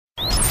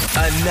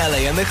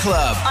Anele and the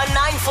Club On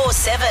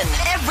 947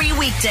 every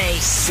weekday.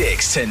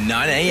 6 to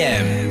 9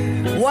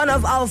 a.m. One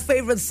of our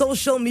favorite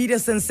social media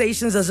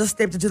sensations has just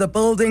stepped into the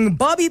building.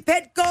 Bobby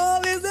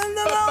Petkoff is in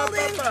the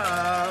building.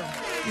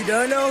 You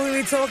don't know who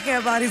we're talking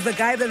about. He's the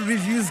guy that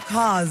reviews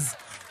cars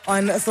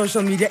on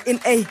social media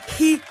in a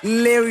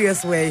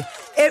hilarious way.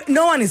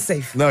 No one is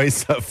safe. No,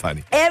 he's so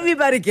funny.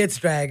 Everybody gets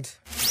dragged.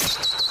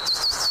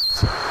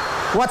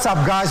 What's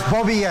up, guys?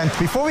 Bobby here. And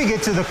before we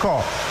get to the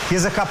car,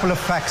 here's a couple of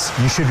facts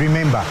you should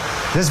remember.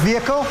 This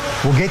vehicle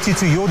will get you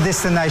to your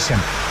destination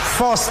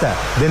faster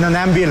than an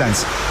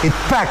ambulance. It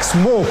packs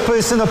more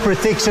personal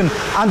protection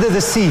under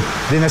the seat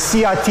than a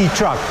CIT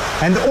truck,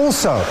 and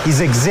also is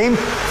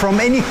exempt from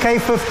any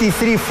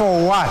K53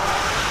 for what?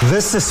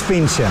 This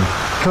suspension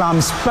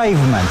climbs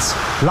pavements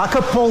like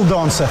a pole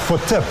dancer for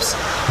tips.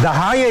 The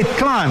higher it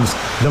climbs,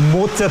 the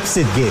more tips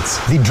it gets.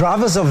 The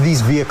drivers of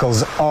these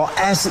vehicles are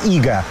as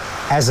eager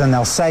as an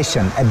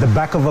Alsatian at the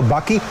back of a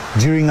bakkie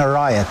during a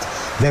riot.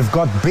 They've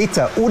got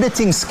better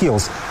auditing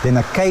skills than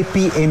a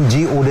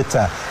KPMG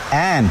auditor,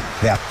 and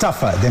they're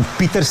tougher than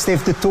Pieter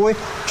Stef de Tooy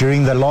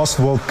during the last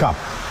World Cup.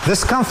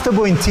 This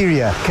comfortable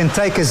interior can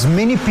take as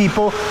many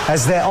people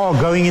as there are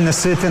going in a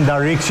certain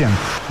direction.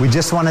 We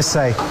just want to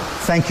say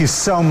thank you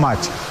so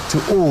much to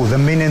all the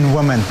men and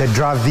women that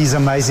drive these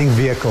amazing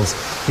vehicles.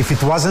 If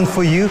it wasn't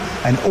for you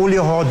and all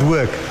your hard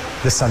work,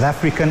 the South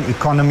African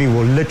economy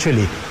will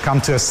literally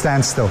come to a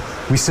standstill.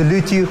 We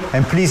salute you,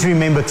 and please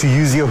remember to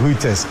use your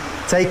hooters.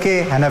 Take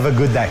care and have a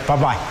good day.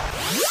 Bye-bye.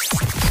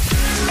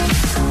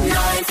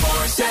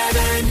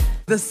 947.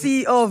 The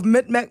CEO of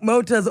Mid-Mac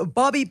Motors,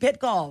 Bobby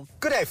Petkoff.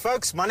 Good day,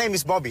 folks. My name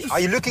is Bobby. Are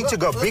you looking to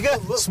go bigger,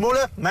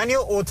 smaller,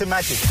 manual, or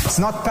automatic? It's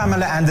not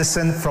Pamela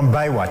Anderson from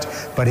Baywatch,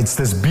 but it's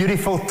this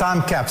beautiful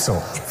time capsule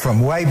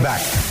from way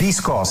back. These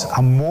cars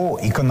are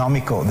more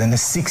economical than a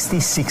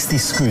 60/60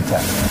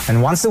 scooter.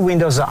 And once the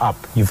windows are up,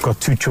 you've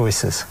got two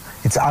choices.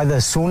 It's either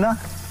a sauna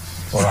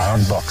or a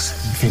hot box,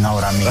 if you know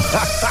what I mean.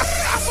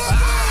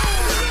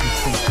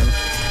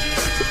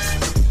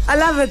 I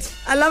love it.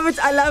 I love it.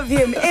 I love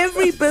him.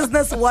 Every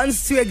business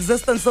wants to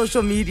exist on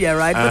social media,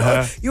 right?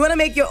 But, you want to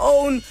make your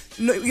own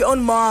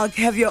mark,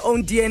 have your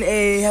own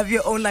DNA, have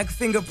your own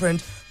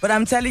fingerprint. But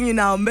I'm telling you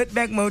now,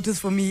 Mid-Mac Motors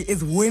for me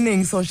is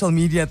winning social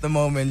media at the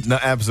moment. No,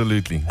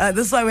 absolutely.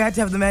 This is why we had to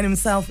have the man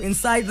himself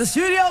inside the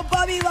studio.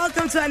 Bobby,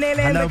 welcome to Anele.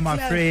 Hello, my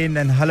friend,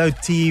 and hello,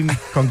 team.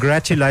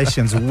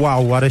 Congratulations.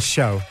 Wow, what a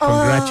show.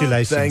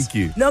 Congratulations. Thank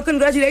you. No,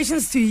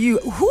 congratulations to you.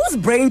 Whose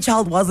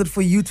brainchild was it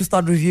for you to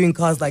start reviewing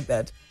cars like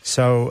that?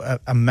 So,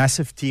 a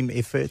massive team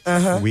effort.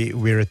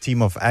 We're a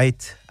team of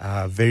 8,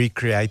 very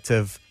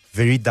creative,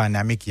 very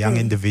dynamic young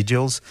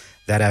individuals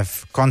that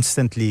have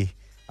constantly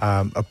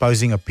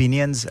opposing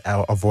opinions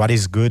of what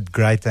is good,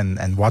 great,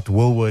 and what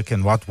will work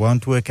and what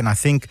won't work. And I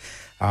think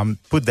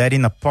put that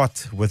in a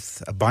pot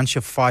with a bunch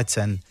of fights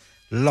and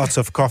lots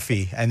of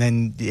coffee, and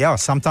then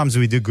sometimes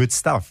we do good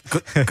stuff.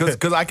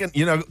 Because I can,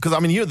 because I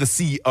mean, you're the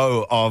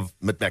CEO of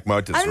Mid-Mac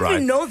Motors, right? I didn't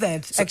even know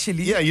that,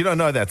 actually. Yeah, you don't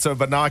know that. So,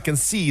 but now I can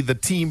see the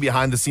team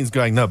behind the scenes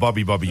going, no,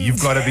 Bobby,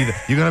 you've got to be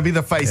you're going to be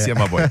the face here,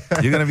 my boy.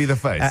 You're going to be the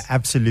face.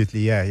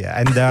 Absolutely, yeah.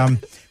 And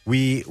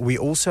we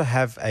also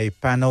have a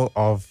panel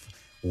of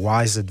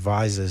wise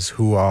advisors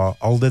who are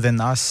older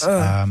than us,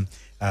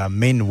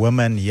 men,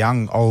 women,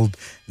 young, old,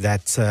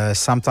 that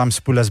sometimes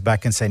pull us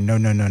back and say, no.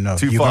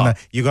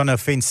 You're gonna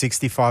offend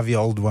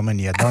 65-year-old women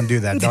here. Don't do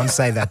that. Don't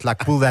say that.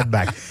 Pull that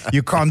back.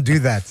 You can't do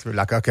that. We're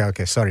like,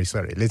 okay, sorry.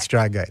 Let's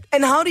try again.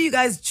 And how do you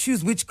guys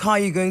choose which car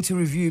you're going to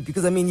review?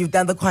 Because, I mean, you've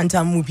done the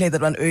Quantum. We played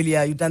that one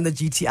earlier. You've done the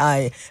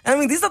GTI. And, I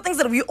mean, these are things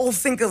that we all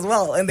think as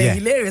well. And they're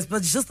hilarious. But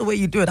it's just the way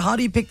you do it. How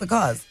do you pick the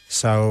cars?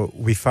 So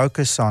we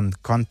focus on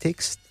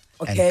context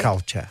and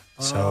culture.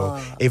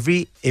 So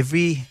every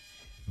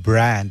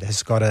brand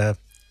has got a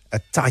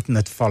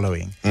tight-knit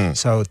following.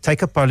 So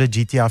take a Polo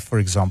GTI, for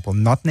example.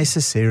 Not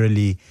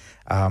necessarily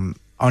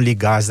only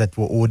guys that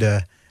will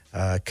order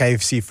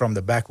KFC from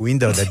the back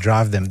window that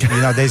drive them.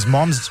 There's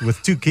moms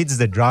with 2 kids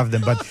that drive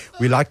them, but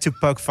we like to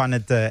poke fun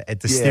at the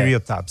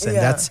stereotypes. And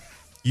that's,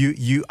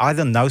 you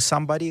either know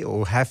somebody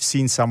or have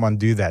seen someone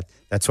do that.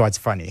 That's why it's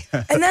funny.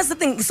 And that's the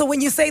thing. So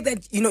when you say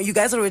that, you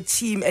guys are a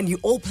team and you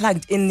all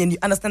plugged in and you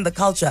understand the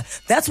culture,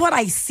 that's what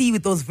I see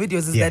with those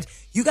videos is that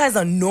you guys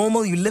are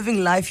normal, you're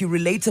living life, you're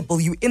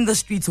relatable, you're in the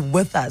streets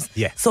with us.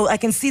 Yeah. So I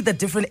can see the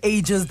different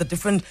ages, the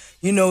different,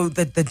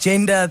 the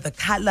gender, the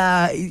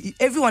color,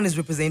 everyone is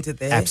represented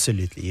there.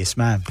 Absolutely. Yes,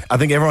 ma'am. I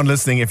think everyone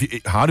listening,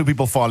 how do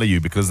people follow you?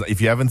 Because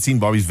if you haven't seen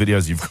Bobby's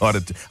videos, you've got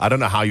it. I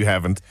don't know how you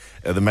haven't.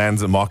 The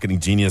man's a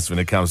marketing genius when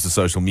it comes to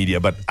social media,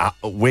 but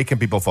where can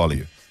people follow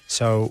you?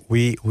 So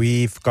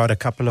we've got a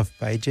couple of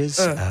pages,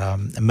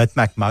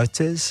 Mid-Mac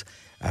Motors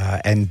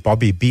and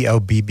Bobby,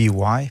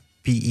 BOBBY,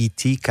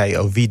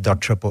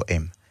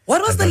 PETKOV.MMM.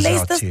 What was the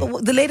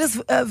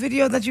latest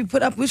video that you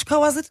put up? Which car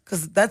was it?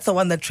 Because that's the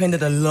one that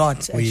trended a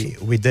lot.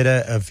 We did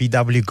a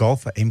VW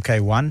Golf, a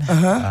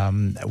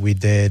MK1. We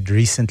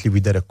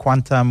did a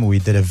Quantum. We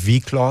did a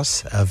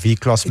V-Class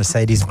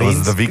Mercedes-Benz.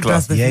 Was it the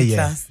V-Class?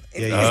 Yeah.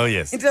 Oh,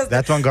 yes.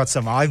 That one got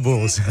some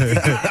eyeballs.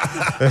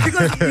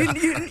 Because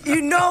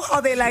you know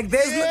how they like.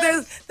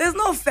 There's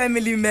no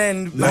family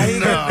man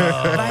buying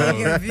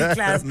a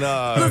V-Class.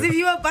 No. Because if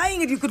you were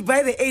buying it, you could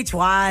buy the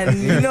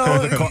H1, you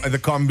know. The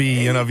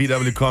combi,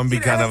 VW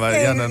combi kind of.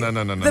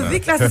 No. The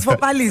V-Class is for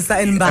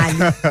Palisa and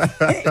Bali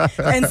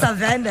and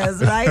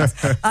Savannah's, right?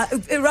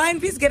 Ryan,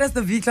 please get us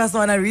the V-Class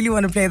one. I really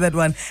want to play that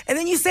one. And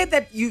then you said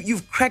that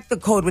you've cracked the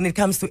code when it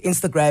comes to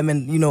Instagram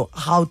and,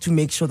 how to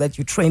make sure that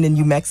you train and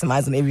you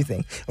maximize on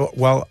everything.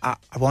 Well, I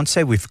won't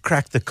say we've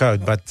cracked the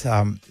code, but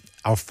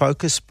our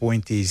focus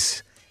point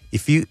is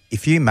if you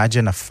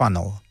imagine a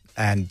funnel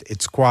and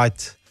it's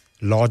quite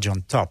large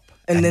on top.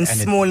 And then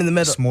small in the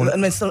middle.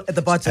 And then at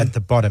the bottom. At the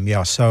bottom,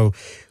 yeah. So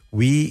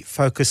we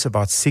focus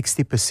about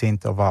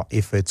 60% of our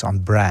efforts on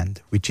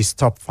brand, which is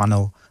top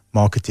funnel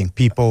marketing.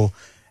 People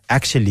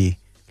actually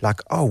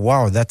like, oh,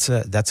 wow, that's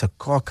a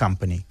car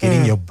company.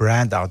 Getting your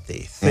brand out there.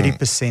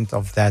 30%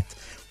 of that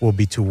will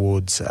be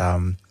towards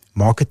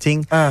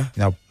marketing.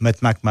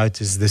 Mid-Mac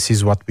Motors, this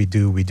is what we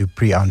do. We do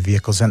pre-owned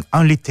vehicles. And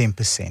only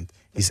 10%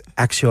 is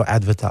actual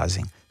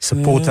advertising.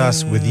 Support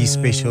us with these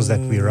specials that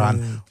we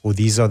run, or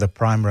these are the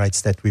prime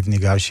rates that we've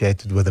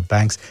negotiated with the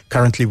banks.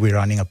 Currently, we're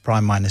running a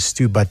prime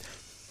 -2, but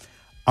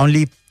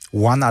only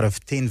 1 out of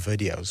 10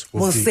 videos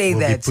will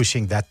be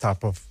pushing that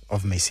type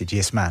of message.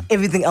 Yes, ma'am.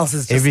 Everything else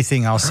is just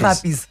everything else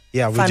is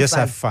yeah, we just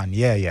have fun.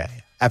 Yeah,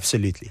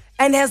 absolutely.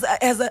 And has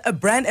a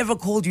brand ever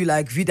called you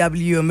like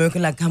VW or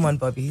Merkin, like, come on,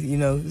 Bobby,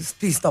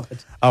 please stop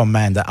it? Oh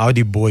man, the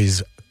Audi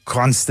boys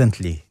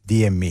constantly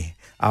DM me.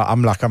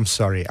 I'm like, I'm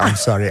sorry. And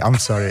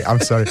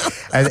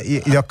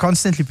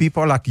constantly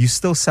people are like, you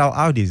still sell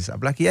Audis? I'm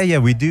like, yeah,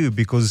 we do,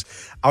 because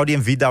Audi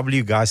and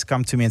VW guys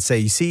come to me and say,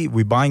 you see,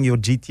 we're buying your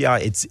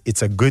GTI.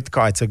 It's a good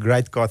car. It's a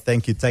great car.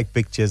 Thank you. Take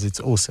pictures. It's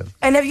awesome.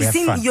 And have you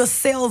seen your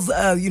sales,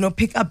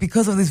 pick up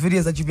because of these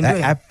videos that you've been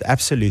doing?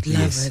 Absolutely.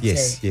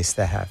 Yes,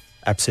 they have.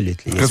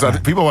 Absolutely. Because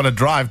people want to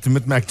drive to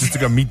Mid-Mac just to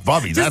go meet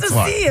Bobby. Just That's to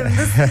why. see him.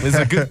 There's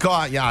a good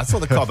car. Yeah, I saw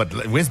the car, but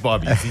where's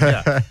Bobby?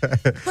 Yeah.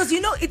 Because,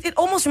 it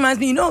almost reminds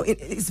me,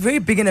 it's very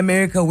big in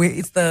America where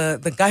it's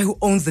the guy who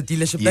owns the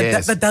dealership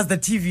that does the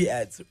TV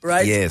ads,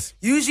 right? Yes.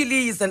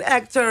 Usually it's an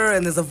actor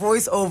and there's a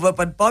voiceover,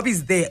 but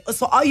Bobby's there.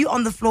 So are you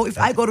on the floor? If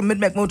I go to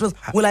Mid-Mac Motors,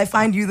 will I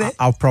find you there?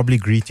 I'll probably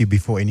greet you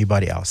before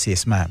anybody else.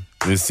 Yes, ma'am.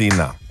 We've seen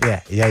now.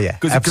 Yeah.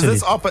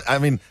 Because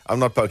I'm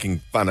not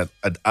poking fun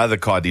at other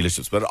car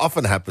dealerships, but it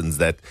often happens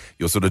that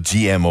your sort of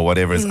GM or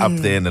whatever is up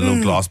there in the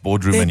little glass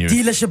boardroom, the and you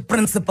dealership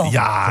principal.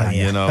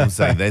 You know what I'm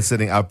saying? They're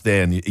sitting up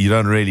there, and you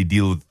don't really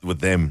deal with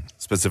them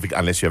specifically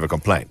unless you have a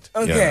complaint.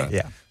 Okay.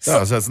 Yeah.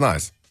 So it's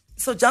nice.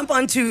 So jump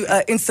onto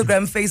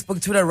Instagram,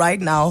 Facebook, Twitter right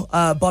now.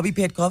 Bobby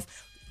Petkoff.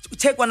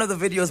 Take one of the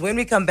videos. When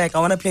we come back, I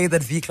want to play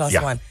that V-Class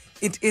one.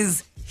 It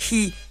is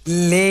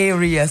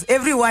hilarious.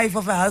 Every wife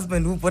of a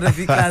husband who bought a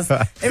V-Class,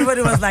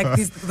 everybody was like,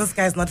 this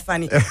guy's not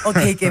funny.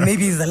 Okay,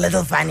 maybe he's a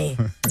little funny.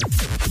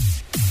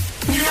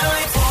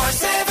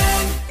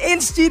 947.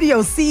 In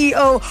studio,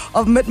 CEO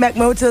of Mid-Mac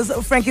Motors.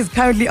 Frank is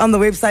currently on the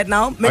website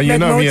now. Mid-Mac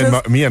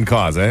Motors. Me and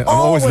cars, eh? I'm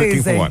always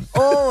looking for one.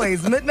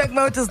 Always.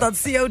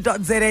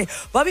 midmacmotors.co.za.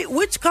 Bobby,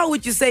 which car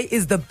would you say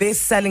is the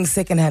best-selling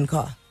second-hand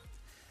car?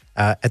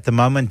 At the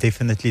moment,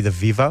 definitely the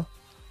Vivo.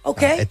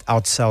 Okay. It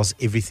outsells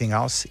everything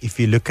else. If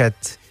you look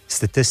at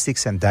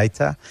statistics and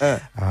data,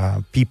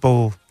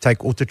 people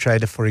take Auto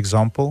Trader, for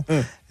example.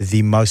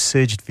 The most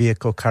searched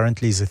vehicle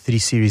currently is a 3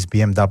 Series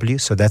BMW,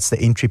 so that's the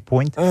entry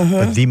point.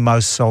 But the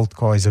most sold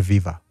car is a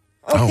Vivo.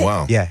 Okay. Oh,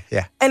 wow. Yeah.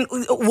 And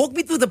walk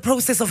me through the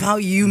process of how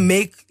you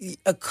make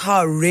a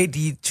car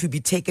ready to be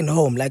taken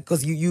home. Like,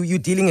 because you're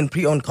dealing in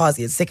pre-owned cars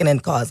here,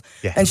 second-hand cars.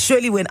 Yeah. And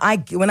surely when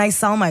I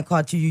sell my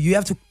car to you, you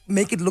have to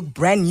make it look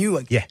brand new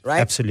again,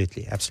 right?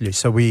 Absolutely.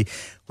 So we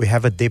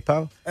have a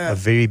depot, a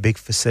very big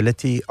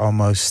facility,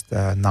 almost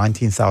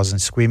 19,000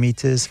 square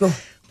meters. Cool.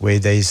 Where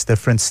there's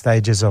different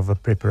stages of a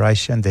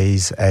preparation.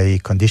 There's a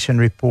condition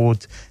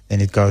report,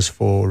 then it goes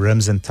for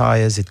rims and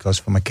tires, it goes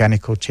for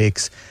mechanical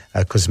checks,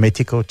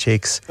 cosmetical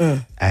checks,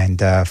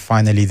 and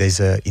finally there's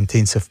an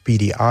intensive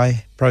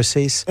PDI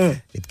process.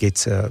 It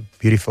gets a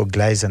beautiful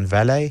glaze and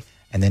valet,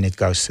 and then it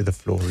goes to the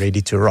floor,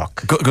 ready to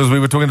rock. Because we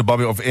were talking to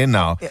Bobby off air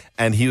now,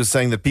 and he was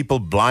saying that people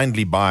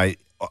blindly buy.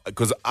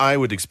 Because I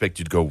would expect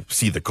you to go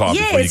see the car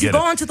before you get it. go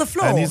onto the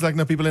floor. And he's like,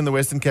 no, people in the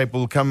Western Cape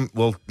will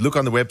look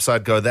on the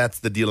website, go, that's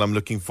the deal I'm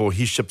looking for.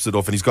 He ships it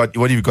off, and he's got,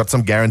 you've got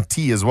some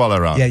guarantee as well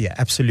around. Yeah,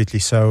 absolutely.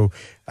 So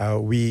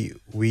we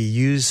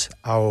use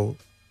our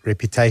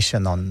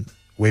reputation on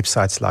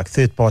websites like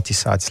third-party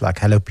sites like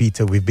Hello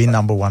Peter. We've been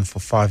number 1 for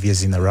 5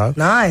 years in a row.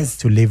 Nice.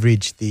 To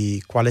leverage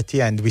the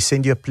quality, and we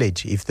send you a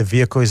pledge. If the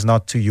vehicle is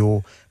not to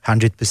your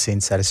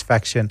 100%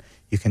 satisfaction,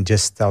 you can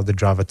just tell the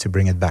driver to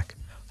bring it back.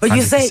 But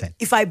you say,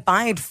 if I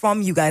buy it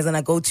from you guys and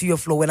I go to your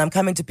floor, when I'm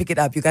coming to pick it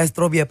up, you guys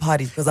throw me a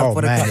party because I've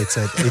bought a car.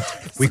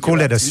 We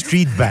call it a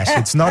street bash.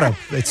 It's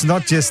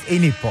not just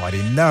any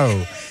party.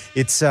 No,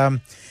 it's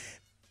a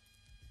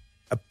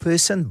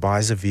person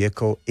buys a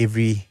vehicle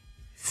every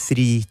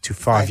 3 to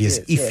 5 years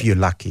if you're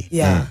lucky.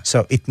 Yeah.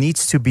 So it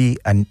needs to be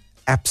an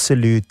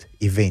absolute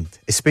event,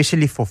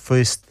 especially for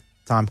first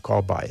time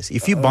car buyers.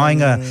 If you're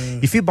buying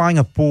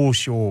a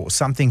Porsche or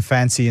something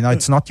fancy,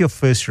 it's not your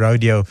first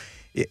rodeo.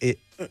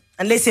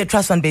 Unless you're a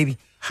trust fund baby.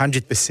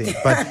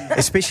 100%. But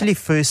especially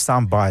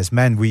first-time buyers,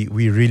 man, we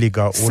really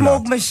go all out.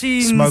 Smoke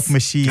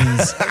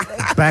machines,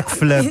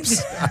 backflips,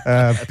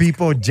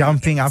 people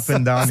jumping up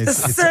and down.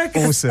 It's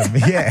awesome.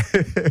 Yeah.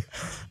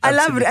 I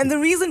love it. And the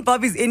reason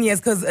Bobby's in here is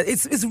because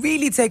it's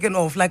really taken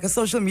off like a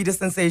social media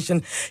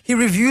sensation. He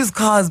reviews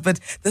cars, but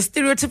the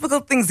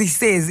stereotypical things he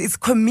says, it's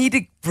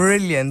comedic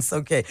brilliance,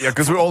 okay? Yeah,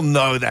 because we all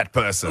know that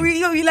person.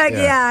 We're like,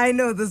 yeah, I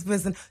know this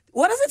person.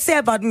 What does it say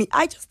about me?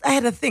 I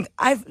had to think.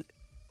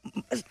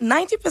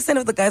 90%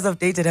 of the guys I've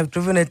dated have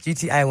driven a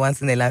GTI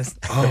once in their lives.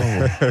 Oh.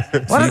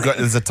 So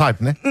there's a type,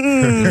 ne?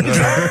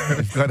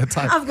 You've got a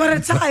type. I've got a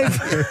type.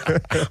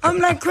 I'm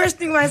like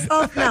questioning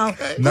myself now.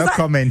 No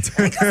comment.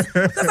 Because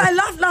I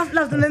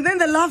laughed. And then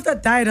the laughter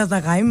died. I was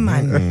like, hi,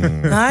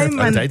 man.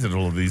 I've dated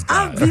all of these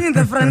guys. I've been in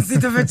the front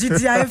seat of a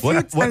GTI a few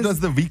times. What does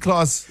the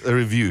V-Class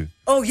review?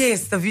 Oh,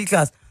 yes, the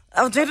V-Class.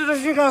 I've dated a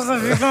few guys in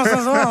the V-Class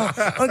as well.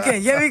 Okay,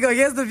 here we go.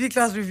 Here's the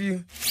V-Class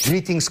review.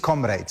 Greetings,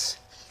 comrades.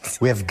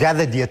 We have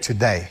gathered here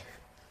today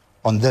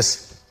on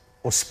this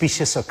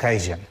auspicious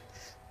occasion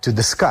to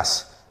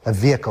discuss a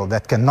vehicle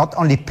that can not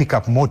only pick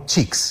up more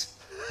chicks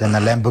than a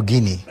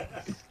Lamborghini,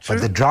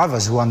 but the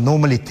drivers who are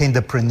normally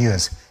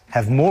tenderpreneurs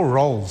have more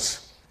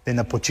rolls than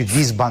a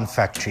Portuguese bun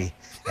factory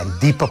and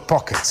deeper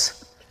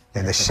pockets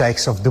than the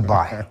sheikhs of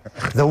Dubai.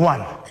 The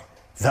one,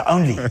 the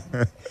only,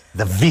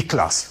 the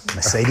V-Class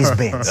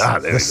Mercedes-Benz.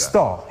 The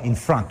star in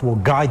front will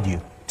guide you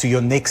to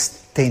your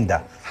next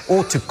tender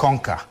or to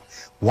conquer.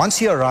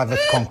 Once you arrive at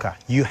Conquer,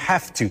 you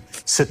have to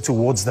sit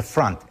towards the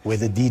front where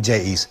the DJ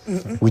is,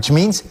 which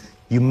means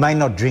you may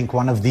not drink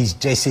one of these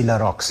JC La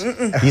Rocks.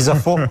 These are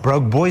for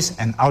broke boys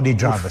and Audi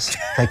drivers.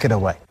 Take it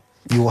away.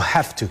 You will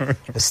have to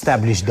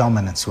establish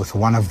dominance with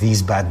one of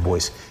these bad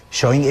boys,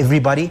 showing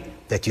everybody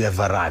that you have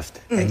arrived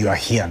and you are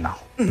here now.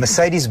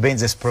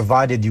 Mercedes-Benz has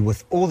provided you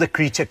with all the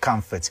creature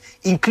comforts,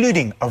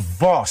 including a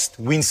vast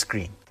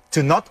windscreen,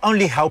 to not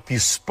only help you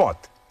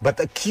spot, but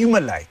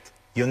accumulate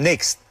your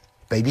next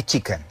baby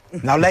chicken.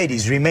 Now,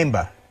 ladies,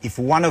 remember, if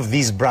one of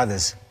these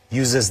brothers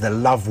uses the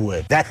love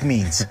word, that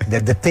means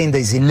that the tender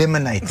is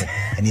eliminated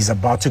and he's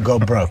about to go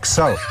broke.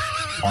 So,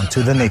 on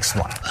to the next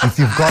one. If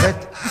you've got it,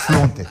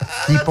 flaunt it.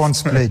 Keep on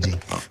splurging.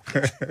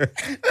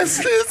 As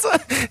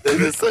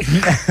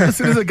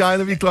soon as a guy in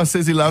the V-Class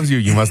says he loves you,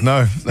 you must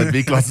know that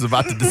V-Class is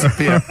about to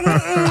disappear.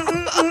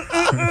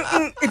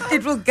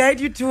 It will guide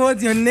you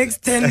towards your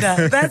next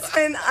tender. That's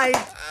when I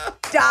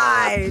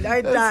died.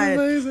 That's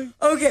amazing.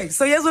 Okay,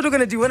 so here's what we're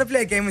going to do. We want to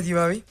play a game with you,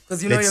 Bobby,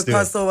 because you know your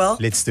car so well.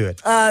 Let's do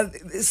it.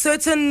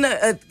 Certain,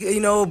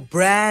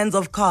 brands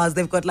of cars,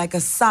 they've got like a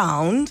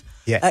sound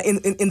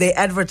in their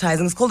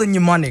advertising. It's called a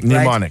mnemonic, right?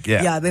 Mnemonic,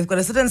 yeah. Yeah, they've got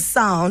a certain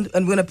sound,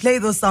 and we're going to play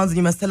those sounds, and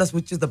you must tell us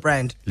which is the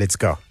brand. Let's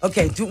go.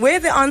 Okay, where are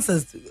the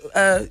answers?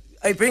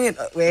 I bring it.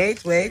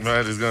 Wait.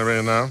 Right, he's going to bring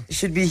it now. It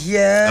should be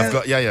here. I've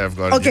got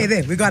it. Okay,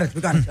 there, we got it.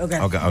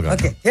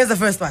 Okay, here's the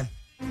first one.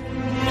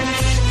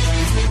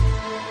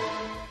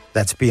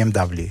 That's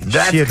BMW.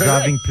 That's sheer good.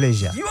 driving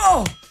pleasure.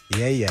 Yo!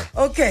 Yeah.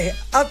 Okay,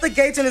 out the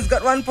gate and it's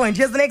got 1 point.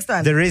 Here's the next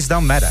one. The rest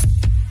don't matter.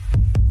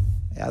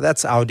 Yeah,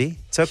 that's Audi.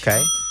 It's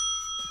okay.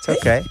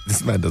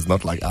 This man does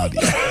not like Audi.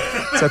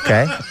 It's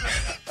okay.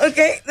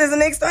 Okay, there's the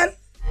next one.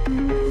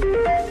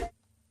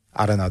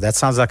 I don't know. That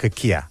sounds like a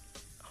Kia.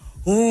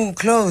 Ooh,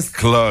 close.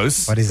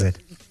 What is it?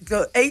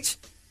 Go H.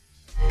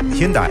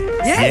 Hyundai.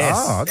 Yes.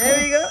 Oh,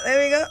 okay.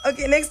 There we go.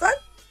 Okay, next one.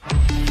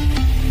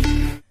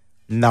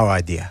 No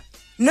idea.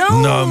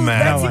 No,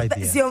 man. No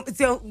idea. It's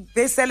your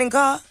best-selling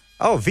car.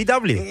 Oh,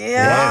 VW.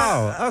 Yeah.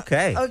 Wow.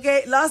 Okay.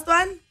 Okay, last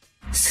one.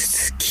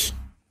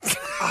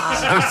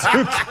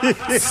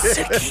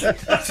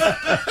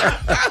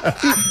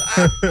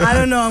 I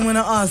don't know. I'm gonna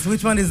ask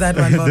which one is that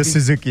one, Bobby? The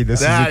Suzuki.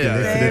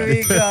 There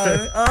we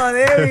go. Oh,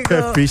 there we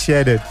go.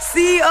 Appreciate it.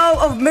 CEO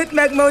of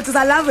Mid-Mac Motors.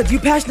 I love it.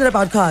 You're passionate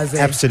about cars, eh?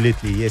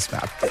 Absolutely. Yes,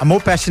 ma'am. I'm more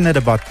passionate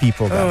about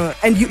people, though.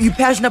 And you're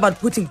passionate about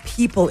putting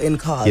people in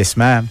cars. Yes,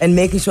 ma'am. And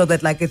making sure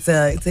that it's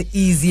an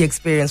easy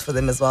experience for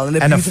them as well.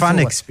 And a fun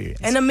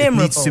experience. And a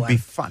memorable It needs to one. be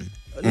fun.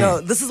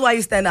 No, this is why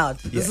you stand out.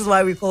 This is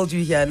why we called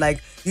you here.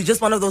 You're just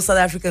one of those South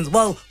Africans.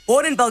 Well,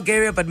 born in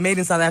Bulgaria, but made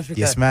in South Africa.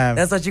 Yes, ma'am.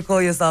 That's what you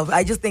call yourself.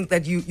 I just think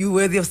that you're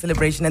worthy of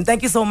celebration. And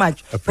thank you so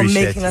much for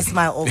making us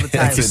smile all the time.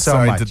 Thank you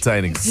so much.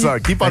 entertaining. So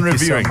keep on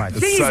reviewing. So much. It's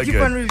Please so keep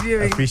good. on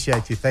reviewing.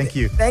 Appreciate you. Thank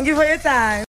you. Thank you for your time.